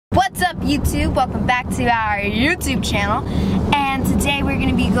What's up, YouTube? Welcome back to our YouTube channel. And today we're going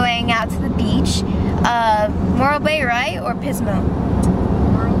to be going out to the beach. Morro Bay, right? Or Pismo?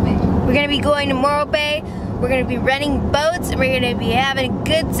 Morro Bay. We're going to be going to Morro Bay. We're going to be renting boats. And we're going to be having a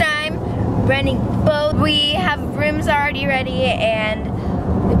good time renting boats. We have rooms already ready. And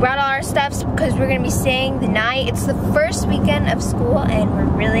we brought all our stuff because we're going to be staying the night. It's the first weekend of school. And we're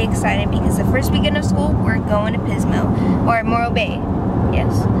really excited because the first weekend of school, we're going to Pismo. Or Morro Bay.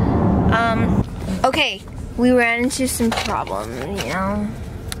 Yes. Okay, we ran into some problems, you know.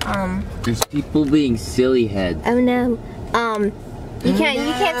 There's people being silly heads. Oh no. You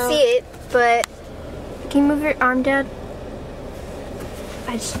can't see it, but can you move your arm, Dad?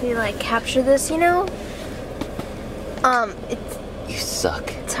 I just need to like capture this, you know. You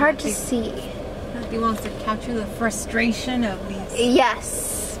suck. It's hard to see. He wants to capture the frustration of these.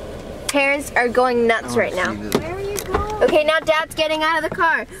 Yes. Parents are going nuts right now. Where are you going? Okay, now Dad's getting out of the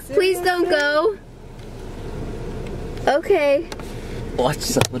car. Please don't go. Okay. Watch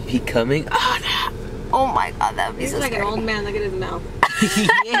someone be coming. Oh, no. Oh my God, that would be He's so like scary. an old man. Look at his mouth.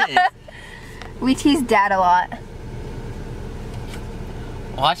 Yes. We tease Dad a lot.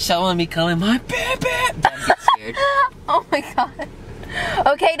 Watch someone be coming. My baby. Dad gets scared. Oh my God.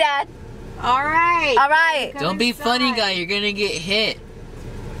 Okay, Dad. All right. All right. Don't be funny, guy. You're gonna get hit.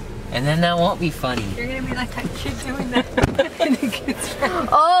 And then that won't be funny. You're gonna be like that kid doing that. And it gets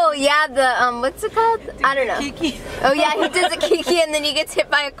Oh yeah, the what's it called? I don't know. Kiki. Oh yeah, he does a kiki and then he gets hit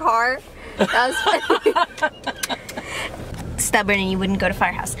by a car. That was funny. Stubborn and you wouldn't go to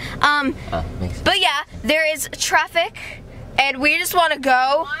Firehouse. Makes sense. But yeah, there is traffic and we just want to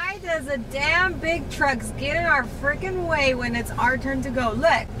go. Why does a damn big trucks get in our freaking way when it's our turn to go?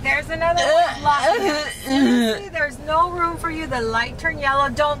 Look, there's another one blocking. Seriously, there's no room for you. The light turned yellow.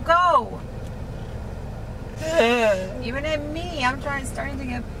 Don't go. Even at me, I'm starting to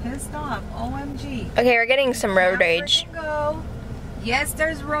get pissed off. OMG. Okay, we're getting some road rage. Freaking go. Yes,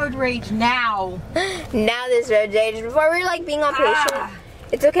 there's road rage now. Now there's road rage. Before we were like being all patient.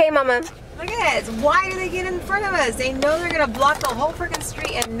 It's okay, Mama. Look at this. Why do they get in front of us? They know they're gonna block the whole freaking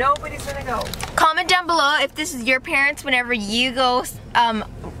street and nobody's gonna go. Comment down below if this is your parents whenever you go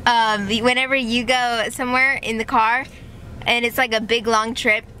somewhere in the car and it's like a big long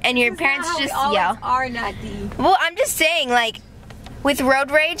trip and your parents just yell. Are Nati. Well, I'm just saying, like, with road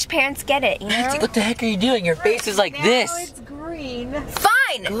rage, parents get it, you know? What the heck are you doing? Your face is like now this. It's green.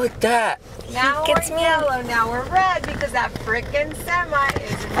 Fine! Look at that. Now Gets we're me. yellow. Now we're red because that freaking semi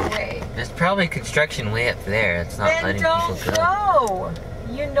is in the way. There's probably construction way up there. It's not Then letting don't people go.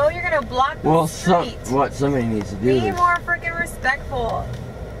 go. You know you're gonna block the street. Somebody needs to do Be this. more freaking respectful.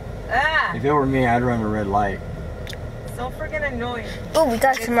 Ah, If it were me, I'd run a red light. so freaking annoying. Oh, we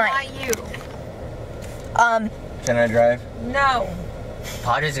got It's some light. not you. Can I drive? No.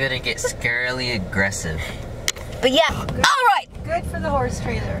 Potter's gonna get scarily aggressive. But yeah, alright! Good for the horse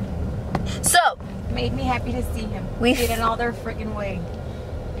trailer. So, Made me happy to see him. We Get in all their freaking way.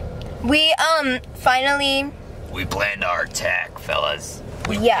 we, finally, We planned our attack, fellas.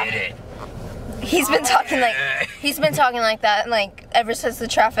 We Yeah. did it. he's been talking like that, like, ever since the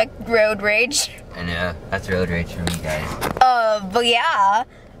traffic road rage. I know. That's road rage for me, guys. But yeah,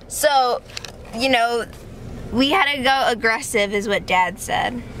 so, you know, we had to go aggressive is what Dad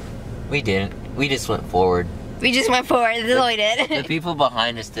said. We didn't. We just went forward. We just went forward, that's all we The did. people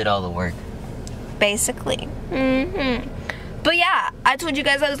behind us did all the work. Basically. But yeah, I told you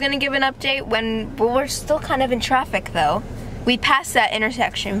guys I was gonna give an update when we're still kind of in traffic though. We passed that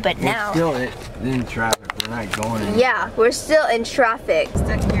intersection, but now. We're still in traffic. We're not going anywhere. Yeah, we're still in traffic.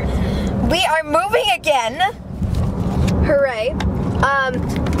 Stuck here too. We are moving again. Hooray.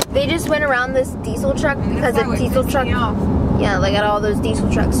 They just went around this diesel truck because a diesel truck. Yeah, they got all those diesel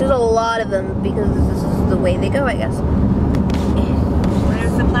trucks. There's a lot of them because this is the way they go, I guess. What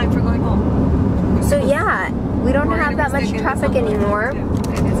is the plan for going home? So yeah, we don't have that much traffic anymore.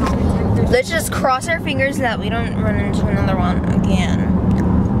 Let's just cross our fingers that we don't run into another one again.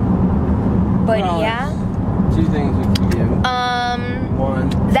 But Well, yeah. Two things we can do. One.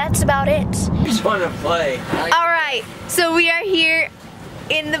 That's about it. Just want to play. Alright, so we are here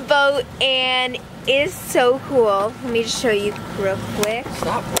in the boat and it is so cool. Let me just show you real quick.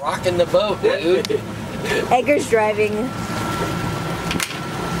 Stop rocking the boat, dude. Edgar's driving.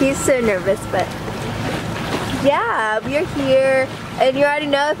 He's so nervous, but yeah, we're here. And you already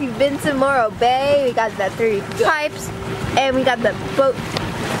know if you've been to Morro Bay, we got that 30 pipes, and we got the boat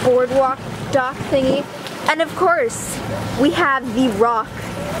boardwalk dock thingy. And of course, we have the rock.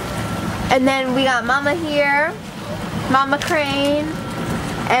 And then we got Mama here, Mama Crane,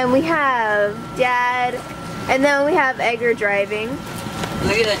 and we have Dad, and then we have Edgar driving.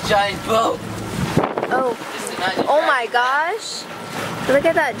 Look at that giant boat. Oh. Just imagine Oh that. my gosh. Look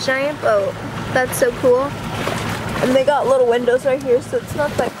at that giant boat. That's so cool. And they got little windows right here, so it's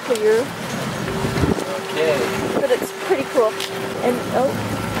not that clear. Okay. But it's pretty cool. And oh,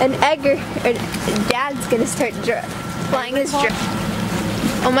 and Edgar, or Dad's gonna start flying his drone.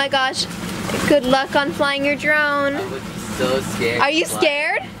 Oh my gosh. Good luck on flying your drone. I would be so scared. Are you to fly.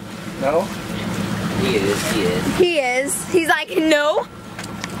 scared? No? He is. He is. He's like, no.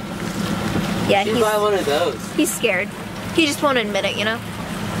 Yeah, You should buy one of those. he's scared. He just won't admit it, you know?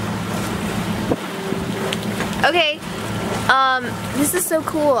 Okay. This is so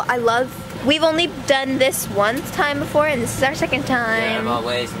cool. We've only done this one time before, and this is our second Yeah, time. I'm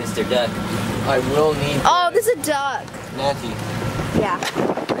always Mr. Duck. I will need Oh, there's a duck. Nancy, Yeah.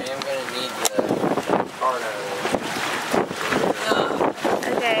 I am gonna need the card out of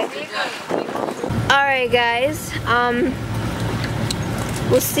Okay. Alright, guys.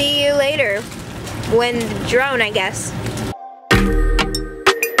 We'll see you later. When drone, I guess.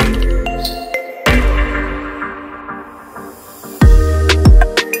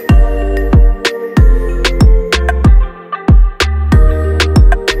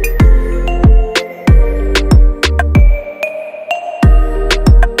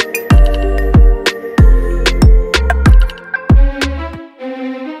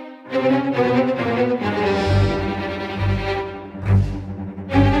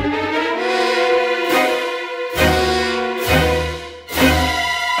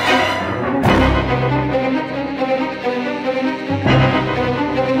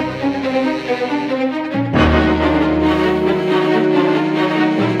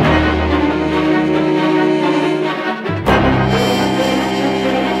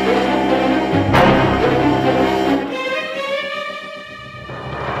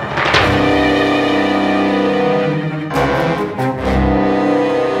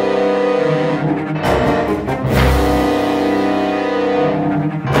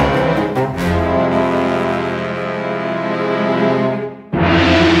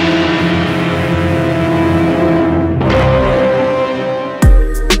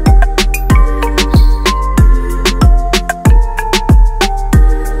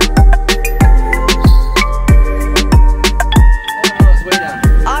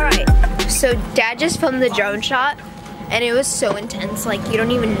 Filmed the drone shot, and it was so intense, like you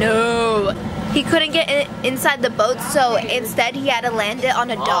don't even know. He couldn't get inside the boat, so instead he had to land it on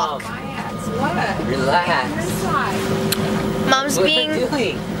a dock. Relax. Mom's What being are you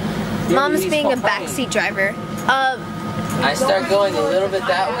doing? Mom's Dude, being a he's fine. backseat driver. I start going a little bit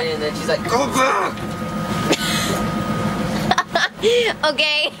that way, and then she's like, "Go back."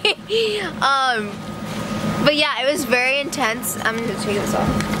 Okay. But yeah, it was very intense. I'm gonna take this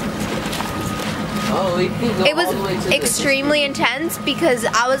off. Oh, we can go It was all the way to extremely intense because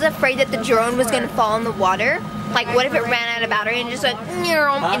I was afraid that the drone was gonna fall in the water. Like, what if it ran out of battery and just went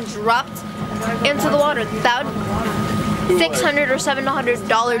and dropped into the water? That would $600 or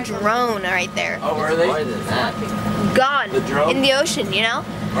 $700 drone right there. Oh, are they? More than that. Gone The drone? in the ocean, you know?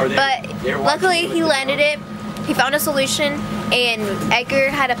 Are they- But they're luckily watching he with the landed it. He found a solution, and Edgar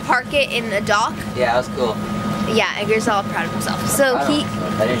had to park it in the dock. Yeah, that was cool. Yeah, Edgar's all proud of himself. So I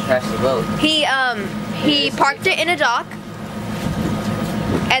didn't crash the boat. he parked it in a dock,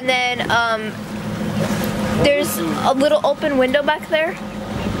 and then there's a little open window back there,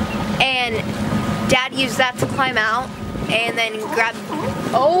 and Dad used that to climb out, and then grab.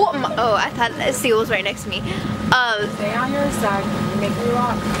 Oh, I thought the seal was right next to me. Stay on your side. Make me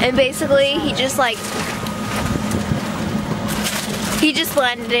walk. And basically he just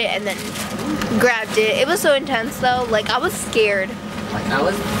landed it and then grabbed it. It was so intense though. Like, I was scared.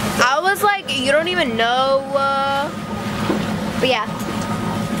 I was like, you don't even know. But yeah,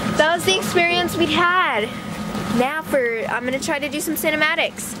 that was the experience we had. Now I'm gonna try to do some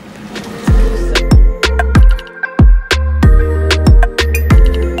cinematics.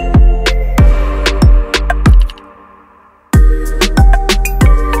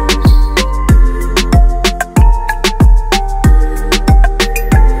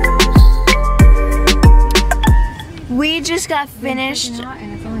 We just got finished.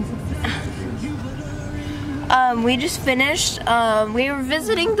 We just finished. We were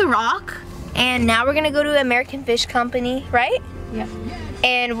visiting The Rock, and now we're gonna go to American Fish Company, right? Yeah.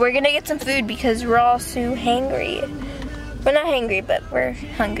 And we're gonna get some food because we're all so hangry. We're not hangry, but we're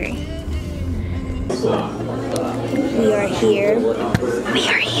hungry. We are here. We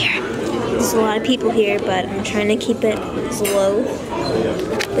are here. There's a lot of people here, but I'm trying to keep it slow.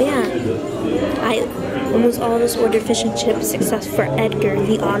 But yeah, I almost always ordered fish and chips except for Edgar,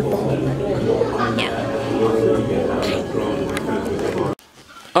 the oddball. Yeah.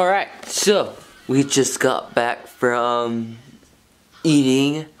 So, we just got back from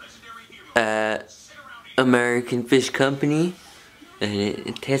eating at American Fish Company, and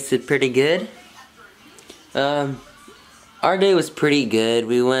it tasted pretty good. Our day was pretty good.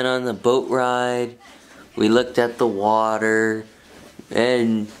 We went on the boat ride, we looked at the water,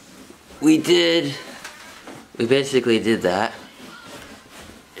 and we basically did that.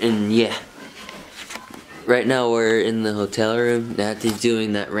 And yeah. Right now we're in the hotel room. Natty's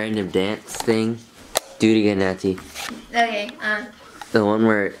doing that random dance thing. Do it again, Natty. Okay, The one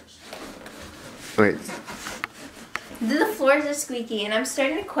where it's... The floors are squeaky, and I'm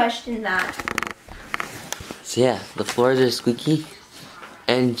starting to question that. So yeah, the floors are squeaky,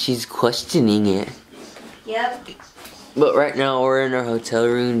 and she's questioning it. Yep. But right now we're in our hotel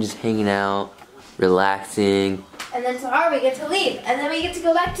room just hanging out, relaxing. And then tomorrow we get to leave, and then we get to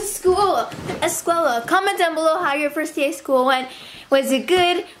go back to school. Escuela. Comment down below how your first day of school went. Was it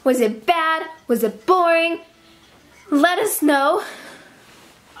good? Was it bad? Was it boring? Let us know.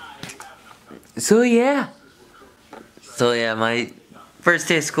 So yeah, my first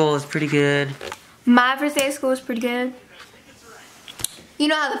day of school was pretty good. My first day of school was pretty good. You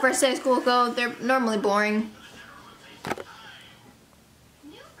know how the first day of school go, they're normally boring.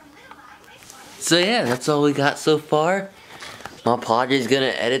 So yeah, that's all we got so far. My padre's gonna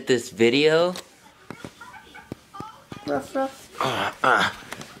edit this video. Ruff, ruff.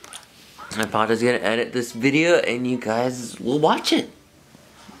 My padre's gonna edit this video and you guys will watch it.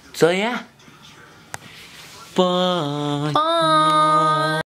 So yeah. Bye. Bye.